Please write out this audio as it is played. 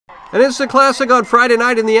And it's the classic on Friday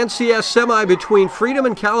night in the NCS semi between Freedom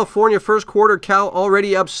and California. First quarter, Cal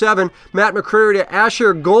already up 7. Matt McCreary to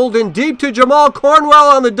Asher Golden, deep to JAHMAL Cornwell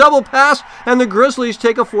on the double pass, and the Grizzlies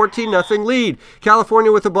take a 14-0 lead.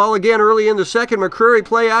 California with the ball again early in the second. McCreary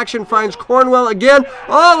play action finds Cornwell again,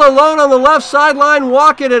 all alone on the left sideline,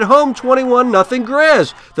 walking at home, 21-0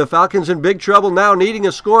 Grizz. The Falcons in big trouble now, needing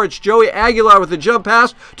a score. It's Joey Aguilar with the jump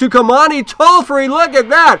pass to KIMAHNI. TOLEFREE, look at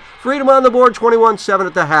that! Freedom on the board, 21-7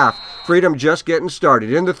 at the half. Freedom just getting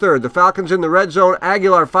started. In the third, the Falcons in the red zone.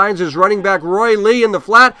 Aguilar finds his running back Roy Lee in the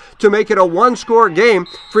flat to make it a one-score game.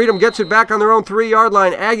 Freedom gets it back on their own 3-yard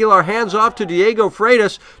line. Aguilar hands off to Diego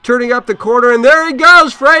FRATUS, turning up the corner, and there he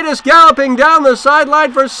goes! FRATUS galloping down the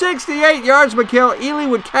sideline for 68 yards. MEKEL EALY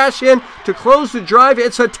would cash in to close the drive.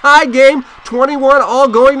 It's a tie game, 21 all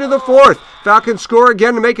going to the fourth. Falcons score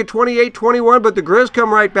again to make it 28-21, but the Grizz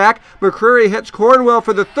come right back. McCreary hits Cornwell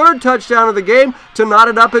for the third touchdown of the game to knot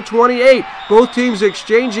it up at 28. Both teams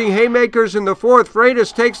exchanging haymakers in the fourth.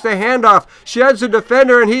 FRATUS takes the handoff, sheds the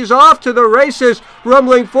defender, and he's off to the races,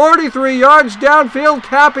 rumbling 43 yards downfield,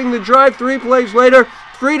 capping the drive 3 plays later.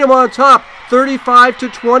 Freedom on top,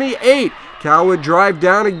 35-28. Cal would drive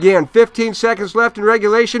down again. 15 seconds left in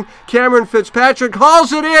regulation. Cameron Fitzpatrick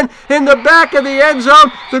hauls it in the back of the end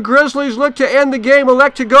zone. The Grizzlies look to end the game,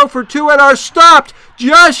 elect to go for 2, and are stopped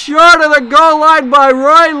just short of the goal line by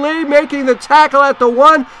Roy Lee, making the tackle at the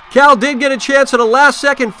 1. Cal did get a chance at a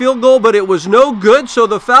last-second field goal, but it was no good, so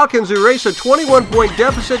the Falcons erase a 21-point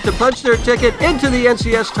deficit to punch their ticket into the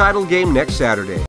NCS title game next Saturday.